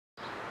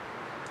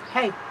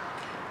Hey,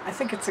 I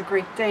think it's a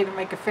great day to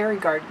make a fairy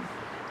garden.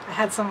 I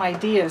had some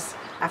ideas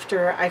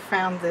after I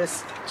found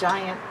this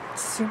giant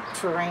soup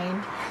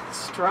terrain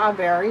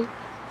strawberry.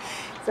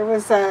 There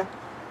was a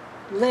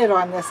lid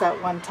on this at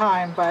one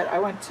time, but I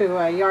went to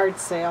a yard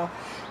sale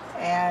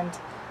and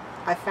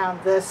I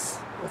found this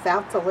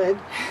without the lid.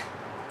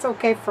 It's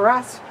okay for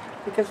us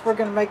because we're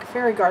going to make a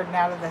fairy garden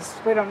out of this.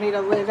 We don't need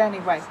a lid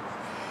anyway.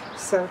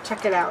 So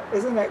check it out.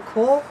 Isn't it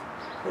cool?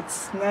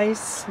 It's nice,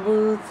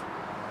 smooth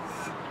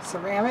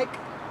ceramic.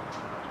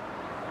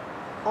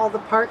 All the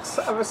parts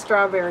of a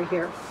strawberry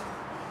here.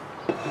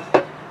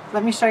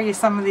 Let me show you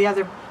some of the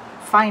other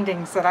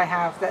findings that I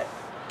have that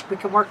we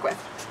can work with.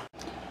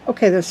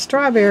 Okay, the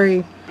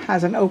strawberry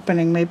has an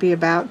opening maybe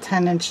about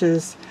 10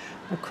 inches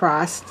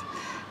across,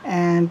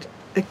 and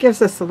it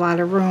gives us a lot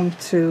of room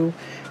to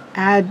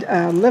add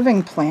a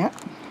living plant.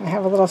 I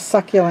have a little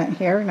succulent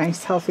here,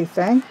 nice healthy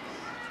thing,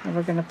 and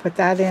we're going to put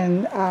that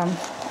in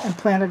and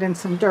plant it in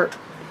some dirt.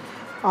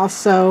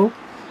 Also,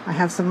 I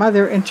have some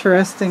other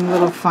interesting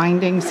little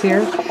findings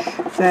here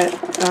that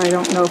I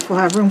don't know if we'll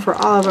have room for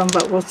all of them,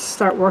 but we'll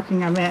start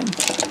working them in.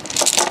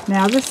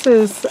 Now this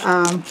is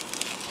a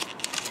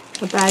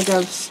bag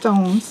of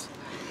stones,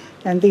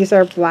 and these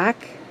are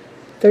black.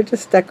 They're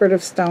just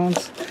decorative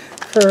stones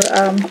for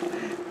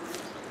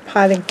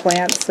potting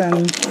plants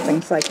and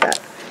things like that.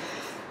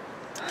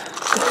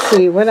 Let's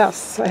see, what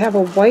else? I have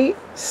a white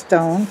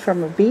stone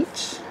from a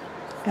beach,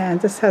 and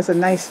this has a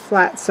nice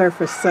flat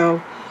surface, so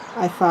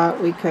I thought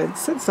we could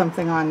sit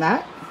something on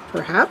that,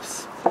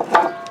 perhaps.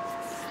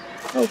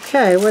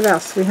 Okay, what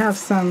else? We have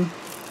some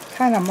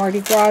kind of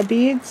Mardi Gras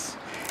beads.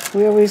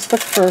 We always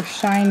look for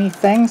shiny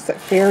things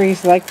that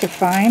fairies like to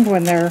find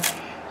when they're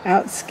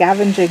out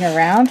scavenging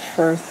around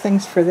for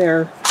things for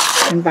their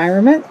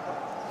environment.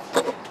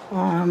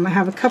 I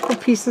have a couple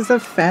pieces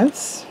of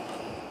fence,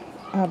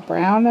 a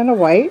brown and a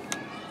white.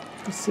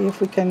 Let's see if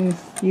we can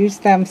use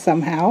them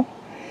somehow.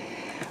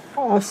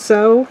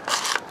 Also,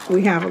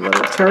 we have a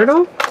little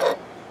turtle.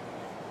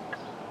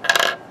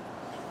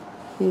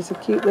 He's a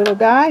cute little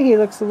guy. He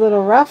looks a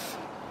little rough.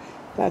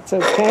 That's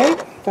okay.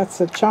 That's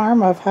the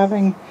charm of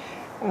having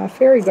a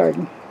fairy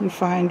garden. You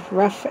find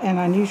rough and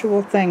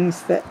unusual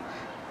things that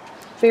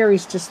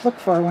fairies just look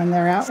for when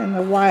they're out in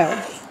the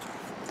wild.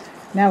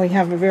 Now we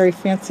have a very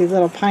fancy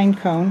little pine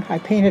cone. I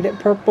painted it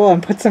purple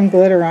and put some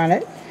glitter on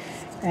it,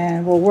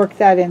 and we'll work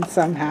that in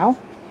somehow.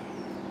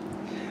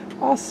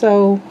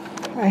 Also,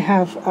 I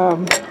have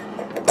a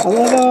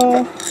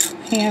little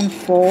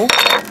handful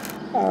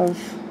of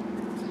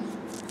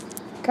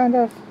kind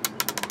of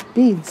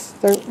beads.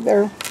 They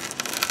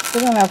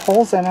don't have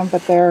holes in them,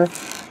 but they're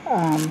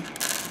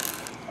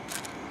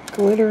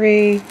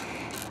glittery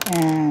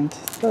and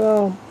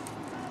little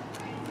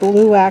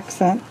blue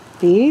accent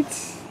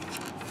beads.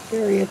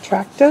 Very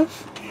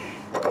attractive.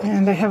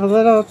 And I have a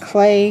little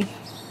clay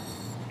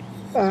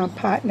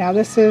pot. Now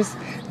this is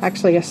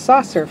actually a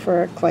saucer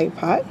for a clay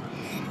pot,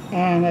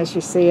 and as you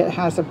see, it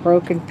has a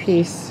broken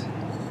piece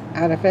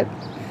out of it,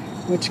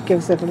 which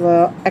gives it a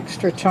little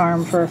extra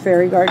charm for a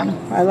fairy garden.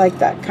 I like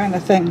that kind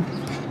of thing.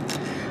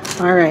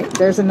 Alright,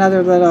 there's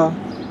another little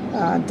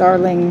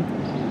darling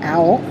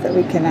owl that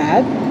we can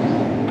add.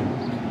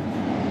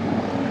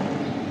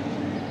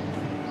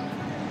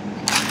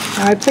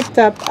 Now I picked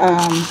up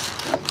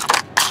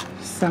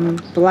some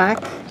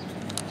black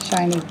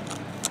shiny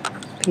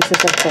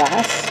pieces of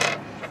glass.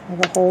 I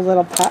have a whole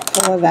little pot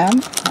full of them.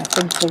 I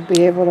think we'll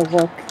be able to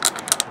work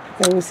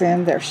those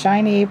in. They're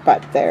shiny,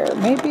 but there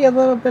may be a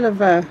little bit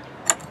of a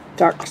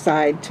dark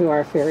side to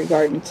our fairy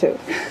garden too.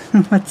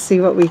 Let's see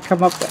what we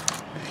come up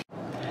with.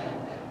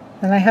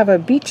 And I have a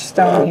beach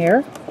stone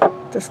here.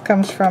 This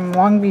comes from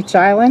Long Beach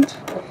Island.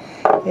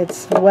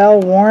 It's well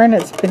worn.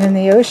 It's been in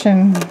the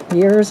ocean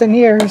years and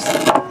years.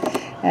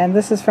 And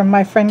this is from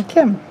my friend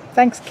Kim.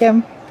 Thanks,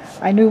 Kim.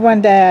 I knew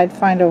one day I'd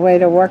find a way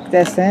to work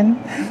this in.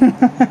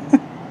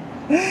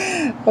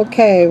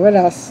 Okay, what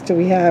else do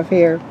we have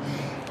here?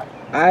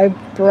 I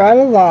brought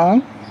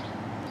along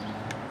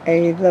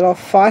a little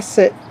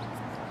faucet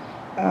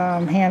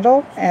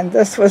handle, and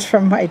this was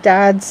from my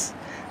dad's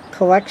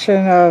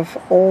collection of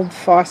old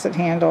faucet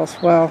handles.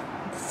 Well,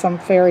 some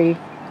fairy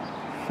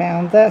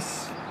found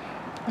this,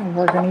 and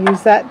we're going to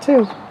use that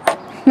too.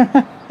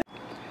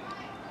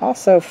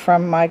 Also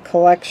from my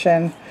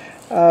collection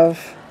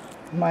of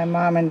my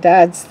mom and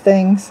dad's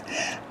things,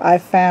 I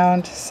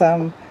found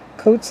some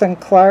Coates and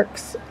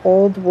Clark's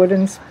old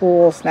wooden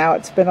spools. Now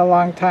it's been a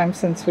long time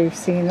since we've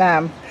seen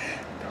them,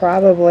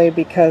 probably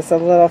because a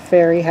little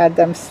fairy had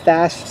them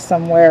stashed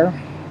somewhere.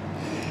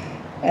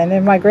 And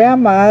in my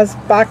grandma's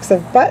box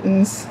of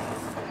buttons,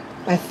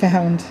 I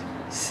found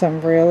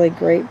some really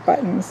great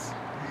buttons.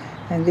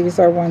 And these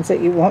are ones that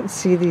you won't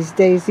see these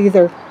days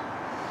either.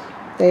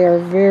 They are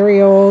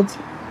very old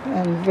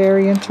and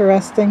very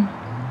interesting.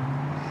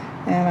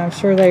 And I'm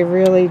sure they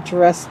really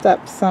dressed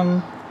up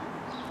some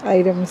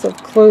items of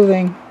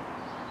clothing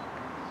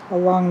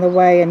along the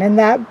way. And in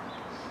that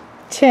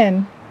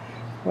tin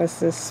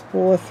was this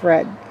spool of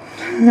thread.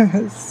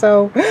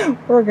 So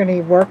we're going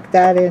to work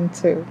that in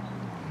too.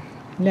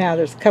 Now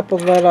there's a couple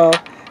little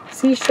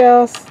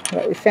seashells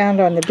that we found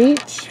on the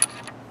beach.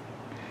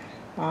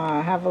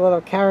 I have a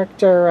little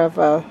character of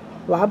a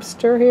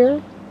lobster here,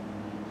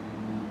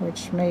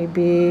 which may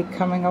be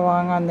coming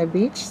along on the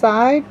beach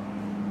side.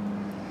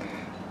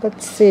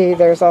 Let's see,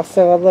 there's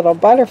also a little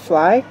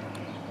butterfly.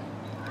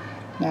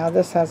 Now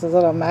this has a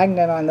little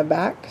magnet on the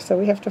back, so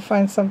we have to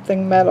find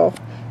something metal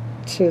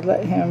to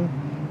let him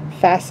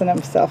fasten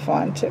himself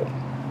onto.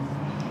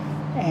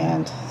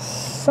 And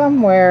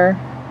somewhere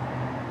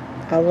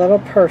a little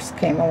purse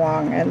came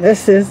along, and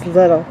this is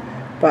little,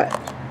 but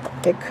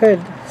it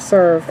could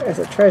serve as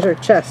a treasure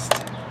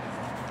chest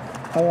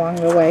along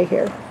the way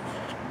here.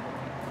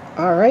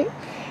 Alright,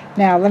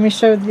 now let me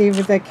show you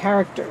the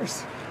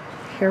characters.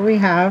 Here we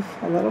have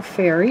a little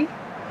fairy,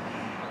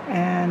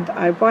 and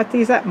I bought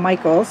these at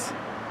Michael's,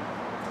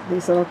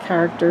 these little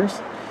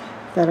characters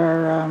that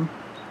are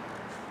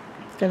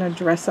going to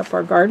dress up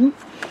our garden.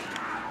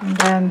 And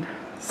then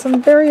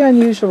some very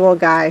unusual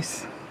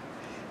guys.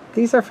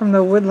 These are from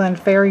the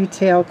Woodland Fairy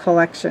Tale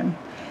collection,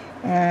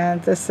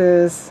 and this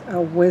is a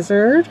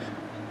wizard.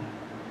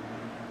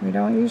 We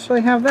don't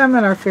usually have them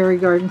in our fairy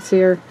gardens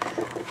here,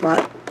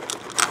 but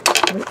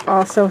we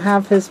also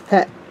have his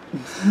pet,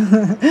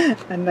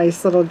 a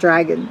nice little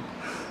dragon.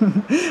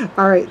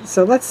 Alright,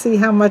 so let's see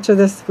how much of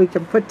this we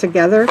can put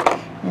together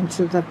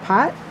into the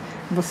pot.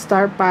 We'll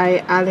start by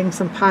adding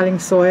some potting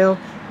soil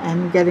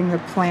and getting the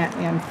plant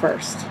in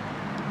first,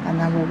 and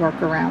then we'll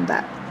work around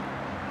that.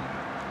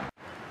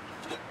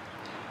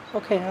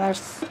 Okay, now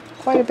there's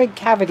quite a big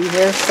cavity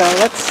here, so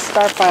let's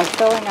start by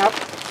filling up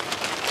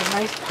the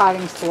nice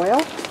potting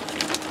soil.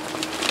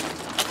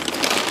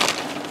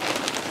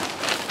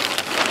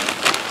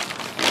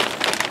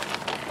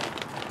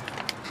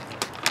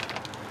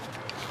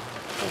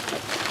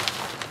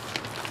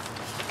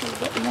 A little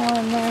bit more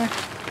in there.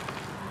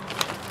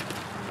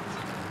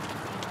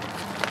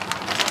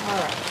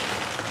 Alright.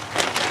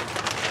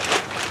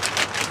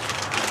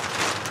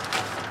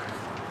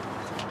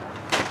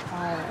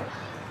 Alright.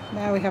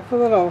 Now we have a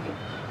little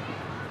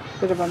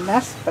bit of a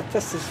mess, but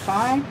this is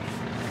fine.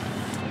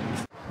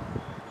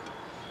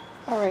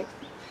 Alright.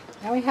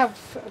 Now we have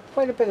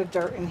quite a bit of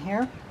dirt in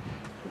here.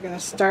 We're going to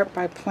start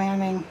by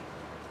planting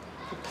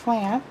the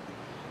plant.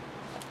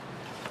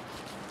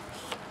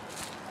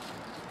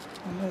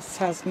 And this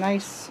has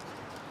nice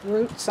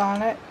roots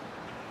on it.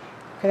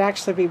 Could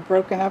actually be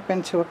broken up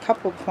into a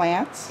couple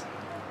plants.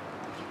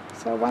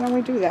 So why don't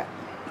we do that?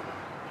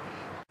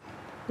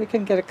 We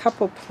can get a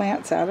couple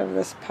plants out of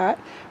this pot.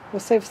 We'll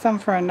save some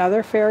for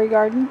another fairy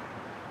garden.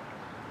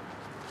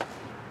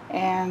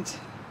 And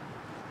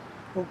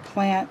we'll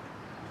plant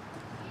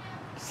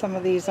some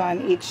of these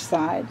on each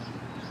side.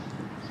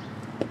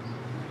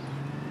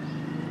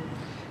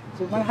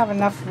 We want to have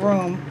enough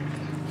room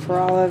for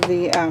all of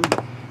the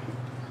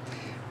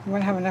we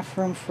want to have enough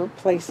room for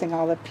placing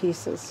all the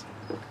pieces.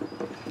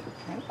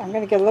 Right, I'm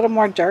going to get a little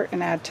more dirt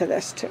and add to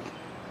this too.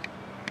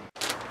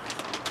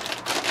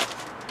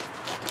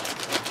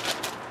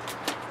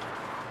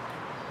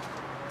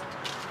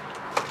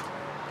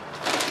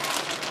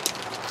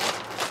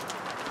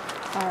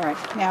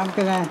 Alright, now I'm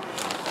going to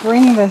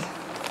bring the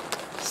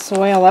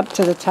soil up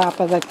to the top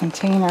of the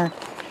container,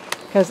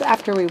 because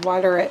after we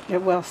water it,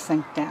 it will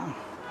sink down.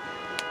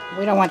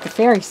 We don't want the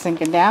fairy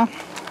sinking down.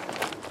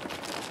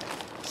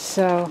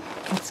 So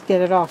let's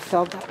get it all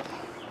filled up.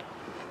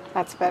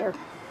 That's better.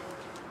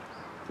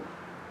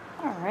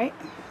 Alright,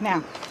 now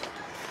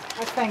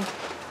I think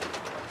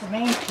the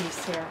main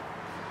piece here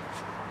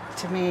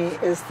to me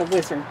is the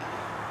wizard.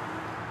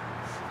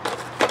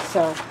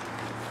 So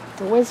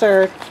the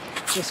wizard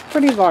is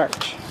pretty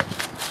large,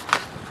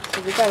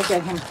 so we got to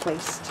get him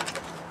placed.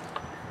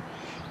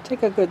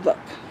 Take a good look.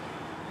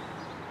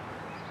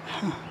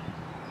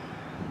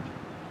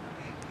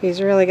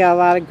 He's really got a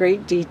lot of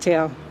great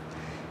detail.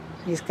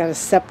 He's got a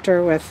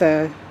scepter with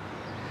an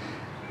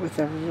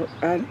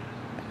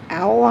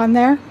owl on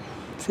there.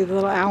 See the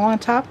little owl on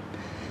top?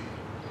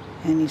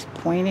 And he's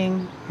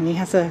pointing, and he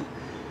has a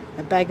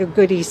bag of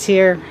goodies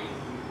here.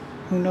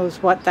 Who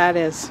knows what that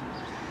is?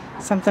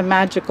 Something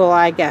magical,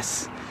 I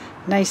guess.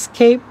 Nice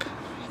cape.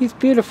 He's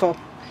beautiful.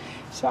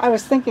 So I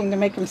was thinking, to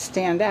make him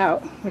stand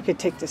out, we could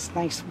take this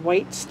nice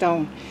white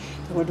stone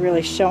that would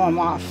really show him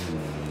off.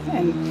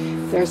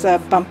 And there's a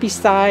bumpy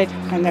side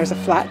and there's a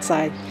flat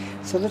side.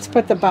 So let's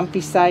put the bumpy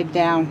side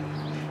down,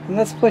 and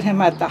let's put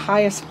him at the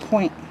highest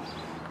point,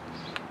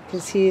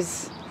 because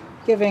he's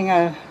giving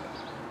a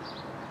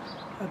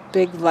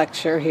big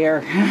lecture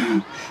here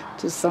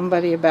to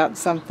somebody about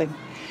something.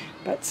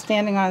 But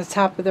standing on the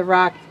top of the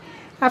rock,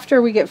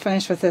 after we get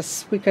finished with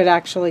this, we could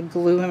actually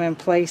glue him in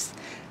place.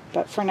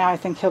 But for now, I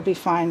think he'll be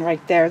fine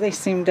right there. They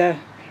seem to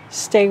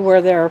stay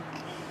where they're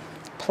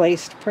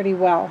placed pretty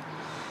well.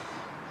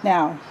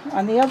 Now,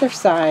 on the other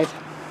side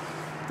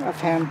of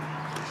him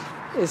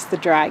is the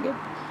dragon.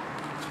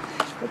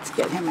 Let's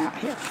get him out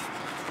here.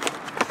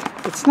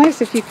 It's nice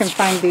if you can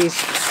find these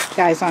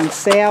guys on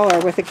sale or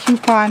with a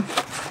coupon.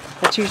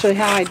 That's usually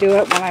how I do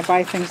it when I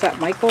buy things at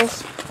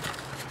Michael's.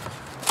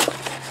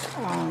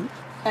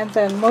 And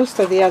then most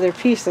of the other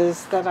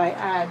pieces that I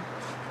add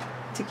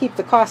to keep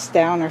the cost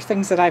down are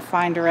things that I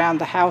find around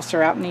the house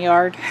or out in the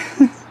yard.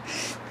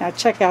 Now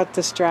check out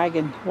this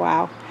dragon.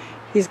 Wow.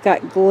 He's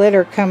got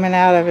glitter coming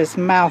out of his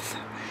mouth,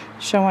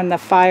 showing the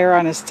fire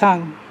on his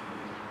tongue.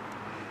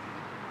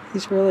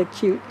 He's really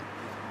cute.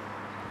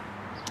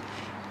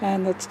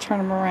 And let's turn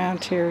him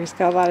around here. He's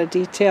got a lot of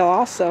detail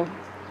also.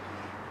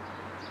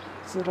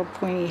 His little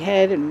pointy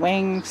head and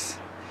wings,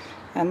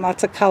 and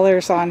lots of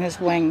colors on his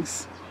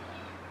wings.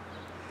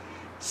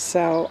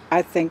 So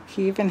I think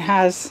he even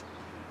has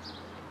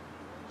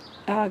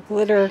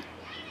glitter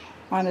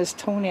on his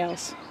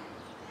toenails,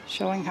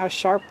 showing how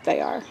sharp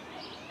they are.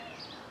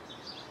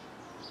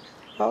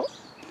 Oh,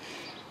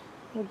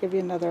 we'll give you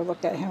another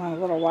look at him in a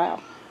little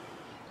while.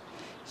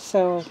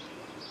 So,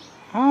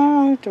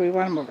 do we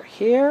want him over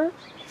here?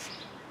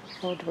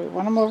 Or do we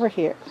want him over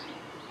here?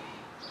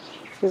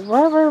 Because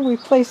wherever we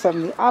place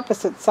him, the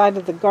opposite side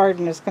of the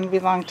garden is going to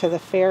belong to the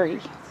fairy.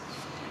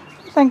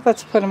 I think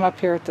let's put him up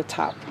here at the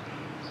top.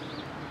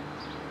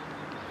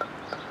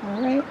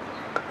 Alright.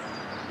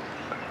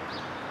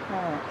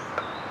 Alright.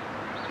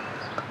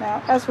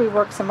 Now, as we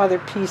work some other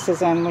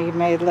pieces in, we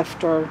may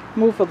lift or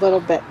move a little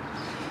bit.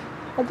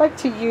 I'd like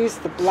to use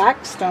the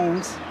black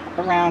stones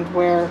around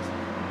where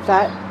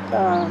that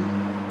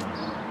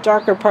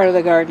darker part of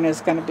the garden is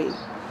going to be.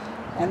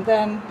 And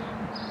then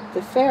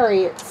the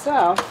fairy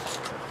itself,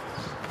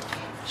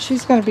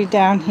 she's going to be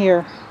down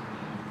here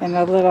in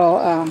a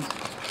little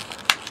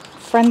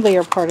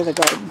friendlier part of the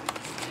garden.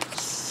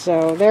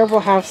 So there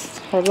we'll have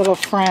her little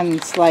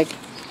friends like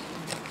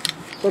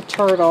the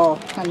turtle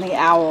and the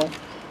owl.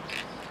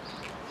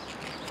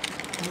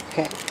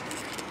 Okay.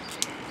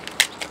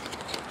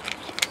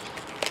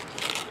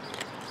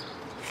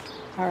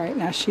 Alright,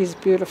 now she's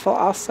beautiful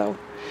also.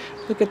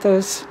 Look at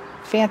those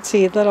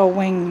fancy little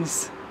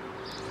wings.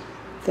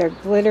 They're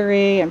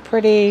glittery and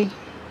pretty.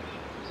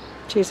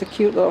 She's a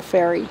cute little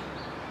fairy.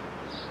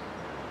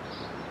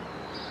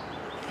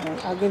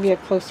 Alright, I'll give you a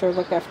closer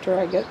look after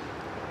I get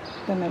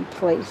them in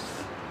place.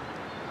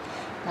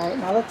 Alright,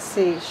 now let's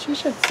see. She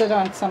should sit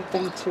on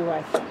something too,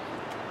 I think.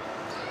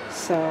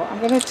 So I'm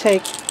going to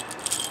take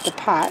the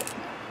pot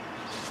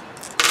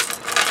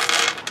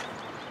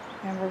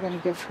and we're going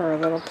to give her a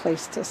little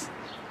place to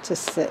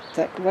sit.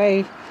 That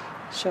way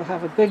she'll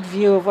have a good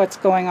view of what's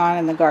going on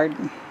in the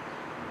garden.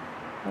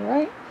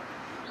 Alright,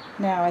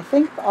 now I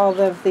think all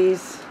of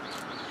these,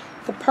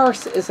 the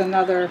purse is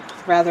another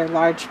rather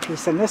large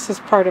piece, and this is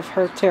part of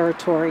her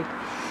territory.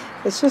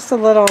 It's just a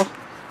little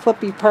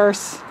flippy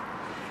purse.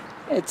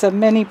 It's a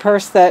mini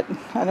purse that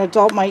an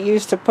adult might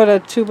use to put a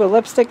tube of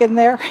lipstick in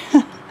there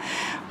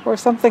or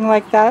something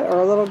like that,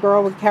 or a little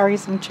girl would carry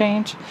some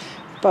change.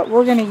 But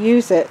we're going to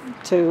use it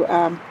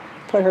to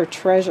put her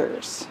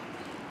treasures.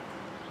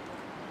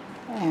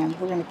 And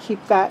we're going to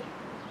keep that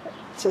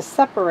to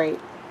separate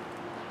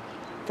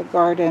the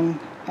garden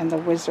and the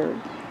wizard.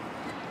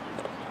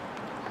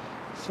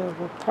 So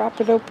we'll prop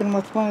it open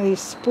with one of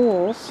these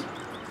spools.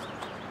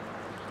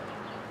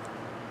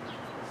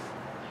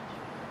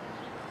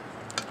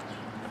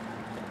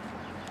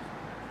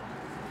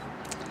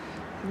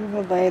 We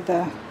will lay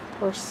the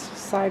purse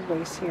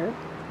sideways here.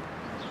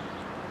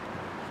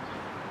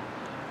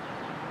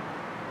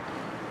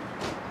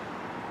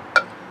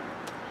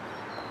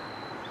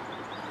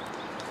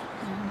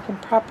 And you can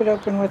prop it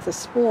open with a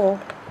spool.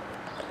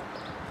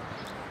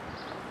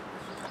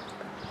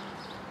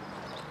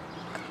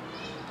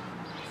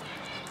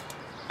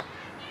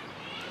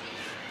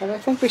 But I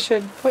think we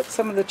should put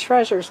some of the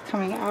treasures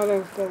coming out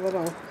of the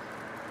little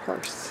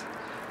purse.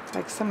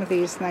 Like some of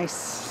these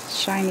nice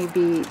shiny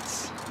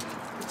beads.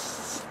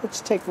 Let's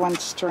take one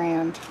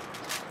strand.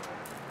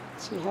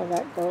 See how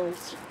that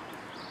goes.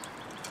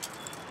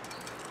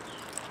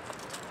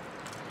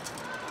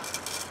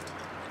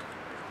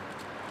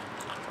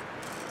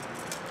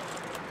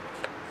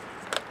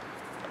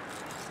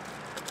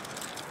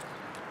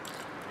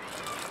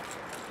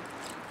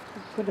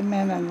 Put them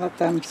in and let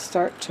them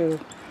start to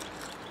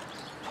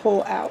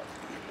pull out.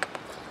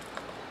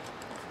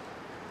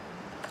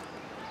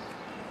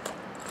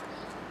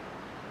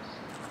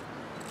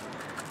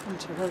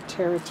 Into her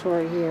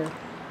territory here.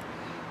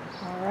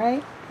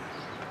 Alright.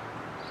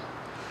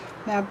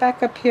 Now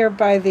back up here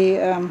by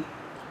the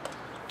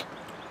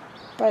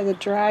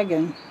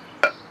dragon,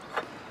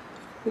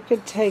 we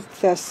could take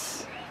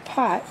this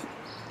pot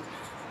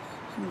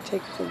and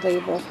take the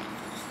label.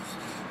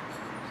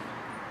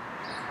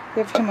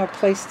 Give him a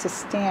place to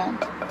stand.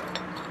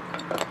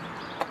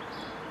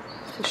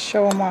 Just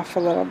show him off a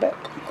little bit.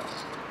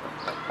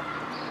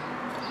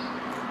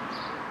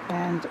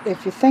 And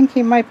if you think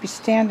he might be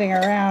standing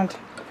around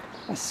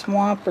a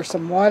swamp or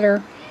some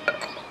water,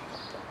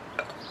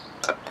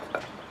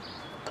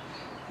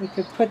 we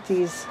could put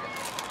these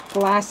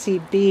glassy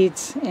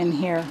beads in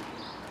here.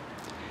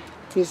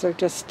 These are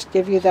just to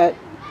give you that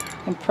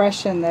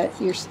impression that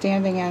you're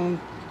standing in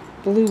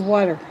blue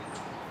water.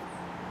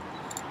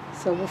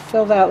 So we'll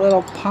fill that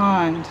little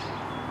pond.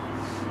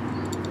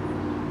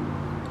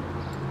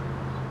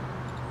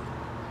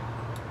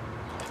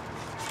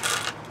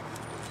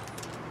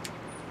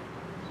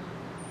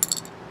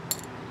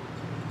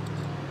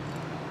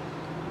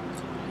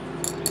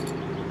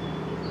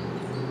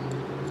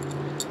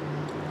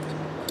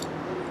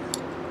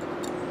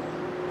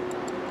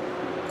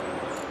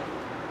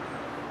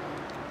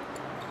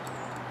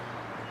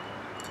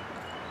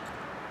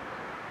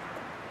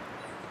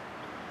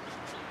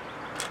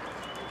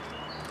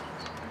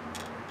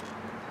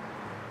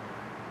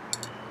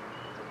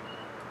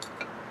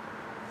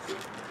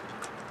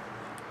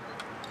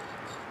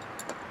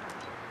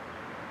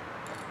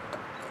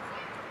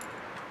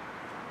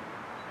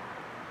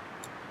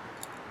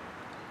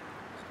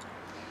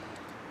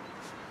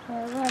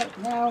 Alright,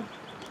 now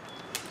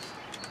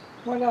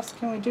what else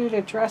can we do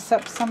to dress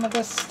up some of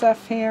this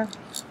stuff here?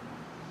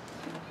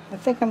 I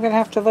think I'm going to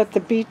have to let the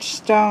beach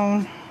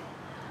stone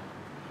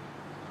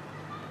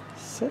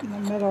sit in the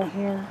middle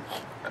here.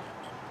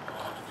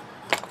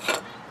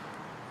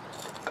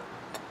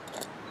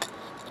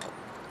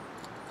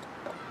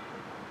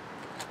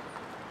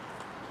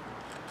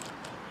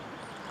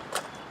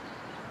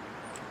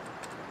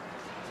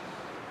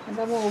 And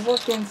then we'll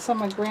work in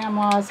some of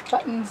Grandma's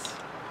buttons,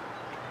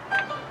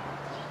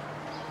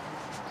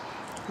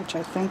 which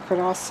I think could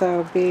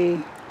also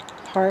be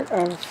part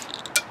of,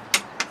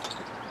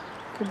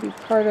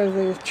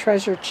 the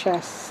treasure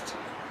chest.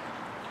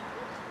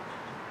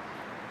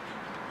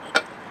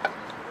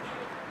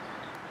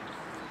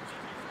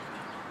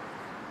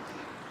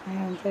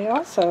 And they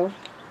also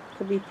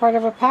could be part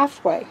of a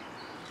pathway.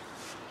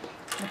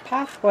 The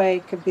pathway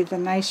could be the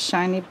nice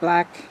shiny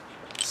black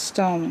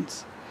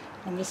stones.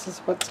 And this is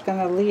what's going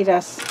to lead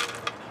us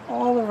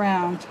all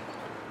around.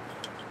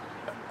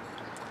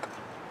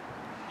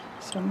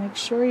 So make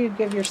sure you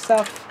give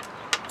yourself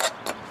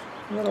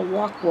a little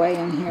walkway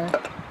in here.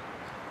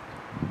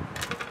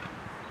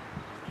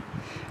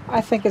 I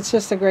think it's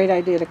just a great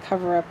idea to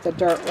cover up the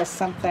dirt with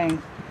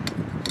something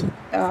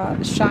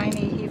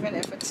shiny, even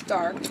if it's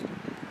dark,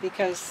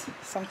 because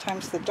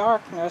sometimes the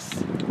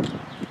darkness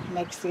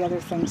makes the other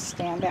things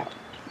stand out.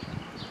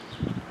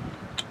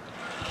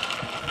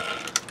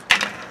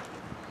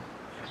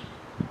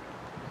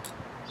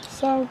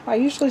 So I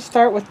usually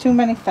start with too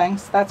many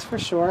things, that's for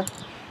sure,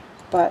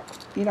 but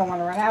you don't want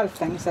to run out of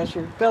things as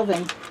you're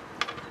building.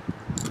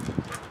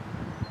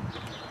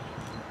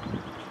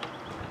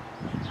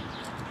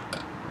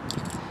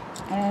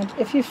 And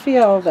if you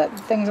feel that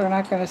things are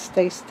not going to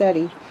stay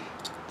steady,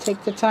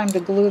 take the time to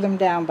glue them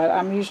down, but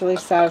I'm usually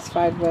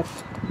satisfied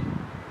with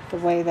the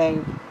way they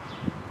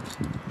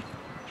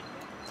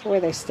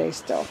stay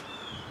still.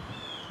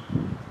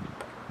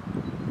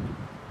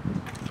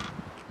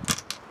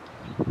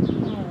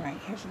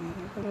 Here's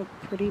another little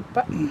pretty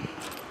button.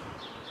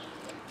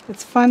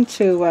 It's fun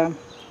to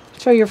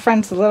show your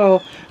friends the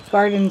little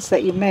gardens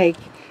that you make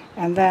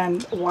and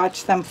then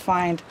watch them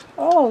find,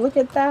 oh, look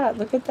at that,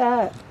 look at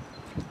that.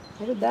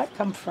 Where did that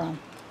come from?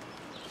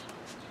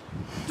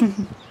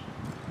 And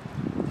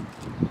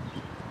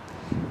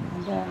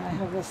then I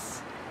have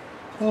this,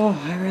 oh,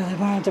 I really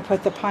wanted to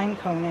put the pine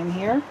cone in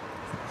here.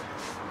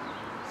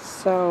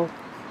 So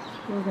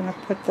we're going to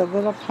put the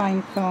little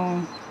pine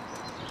cone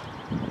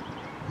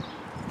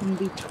in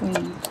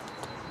between.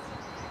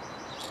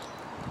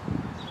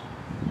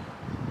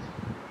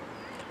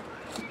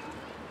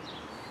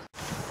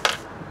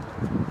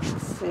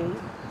 Let's see.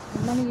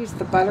 I'm going to use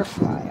the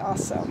butterfly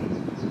also.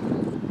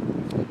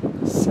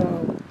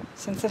 So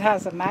since it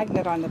has a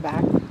magnet on the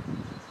back,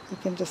 you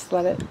can just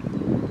let it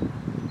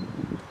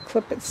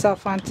clip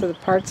itself onto the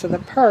parts of the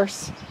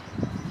purse.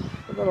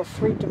 A little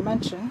free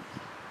dimension.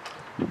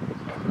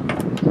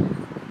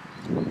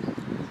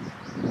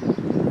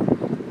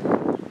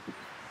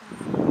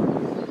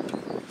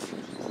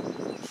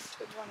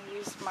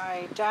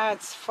 My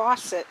dad's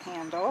faucet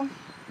handle, and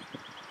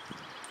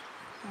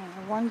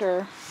I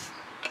wonder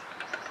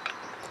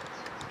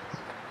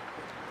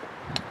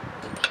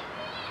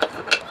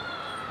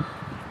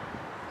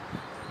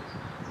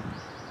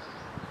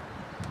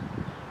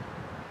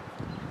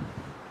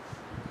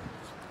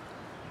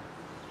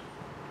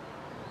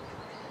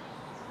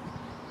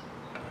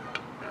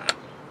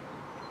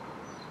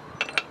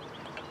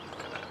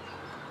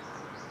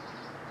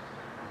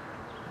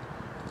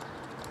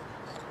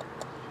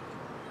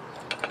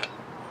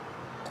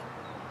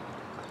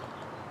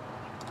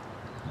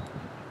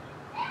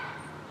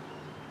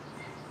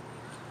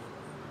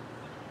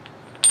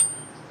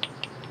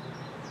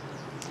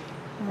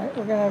Alright,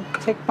 we're going to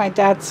take my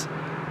dad's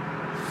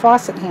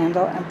faucet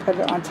handle and put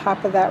it on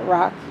top of that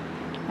rock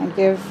and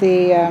give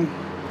the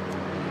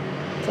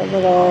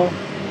little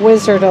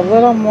wizard a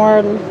little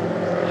more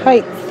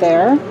height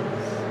there.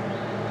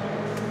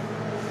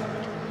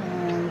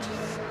 And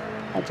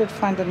I did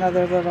find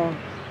another little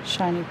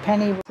shiny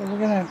penny. So we're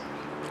going to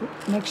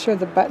make sure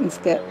the buttons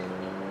get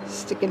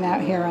sticking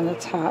out here on the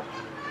top.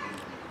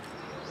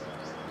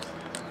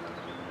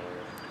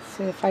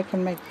 See if I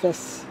can make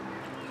this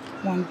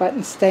one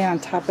button stay on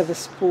top of the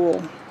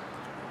spool.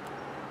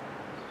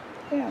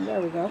 Yeah, there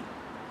we go.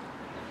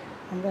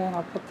 And then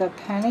I'll put the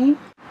penny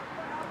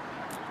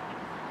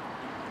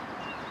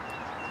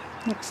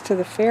next to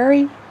the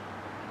fairy.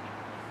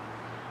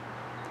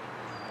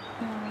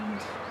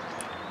 And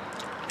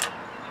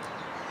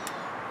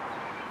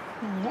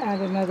I'm going to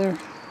add another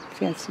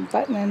fancy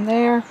button in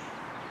there.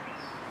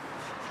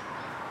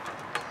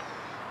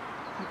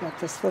 We got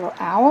this little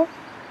owl.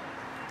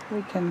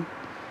 We can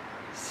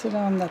sit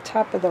on the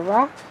top of the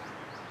rock.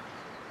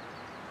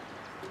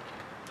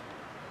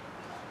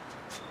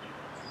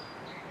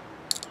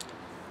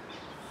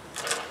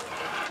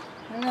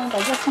 And I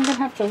guess I'm going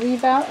to have to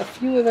leave out a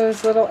few of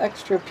those little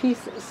extra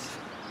pieces.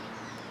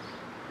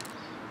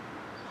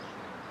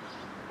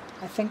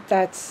 I think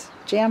that's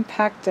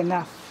jam-packed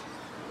enough.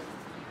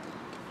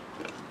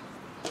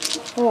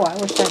 Oh, I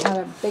wish I had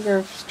a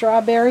bigger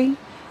strawberry.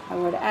 I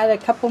would add a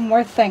couple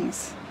more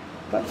things.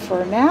 But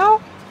for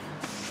now,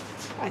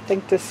 I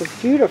think this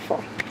is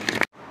beautiful.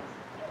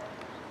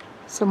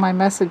 So my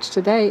message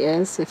today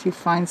is, if you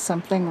find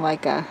something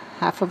like a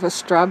half of a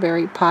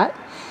strawberry pot,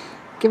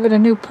 give it a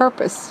new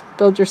purpose.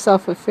 Build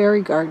yourself a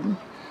fairy garden,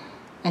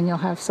 and you'll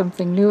have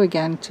something new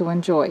again to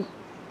enjoy.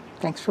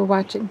 Thanks for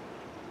watching.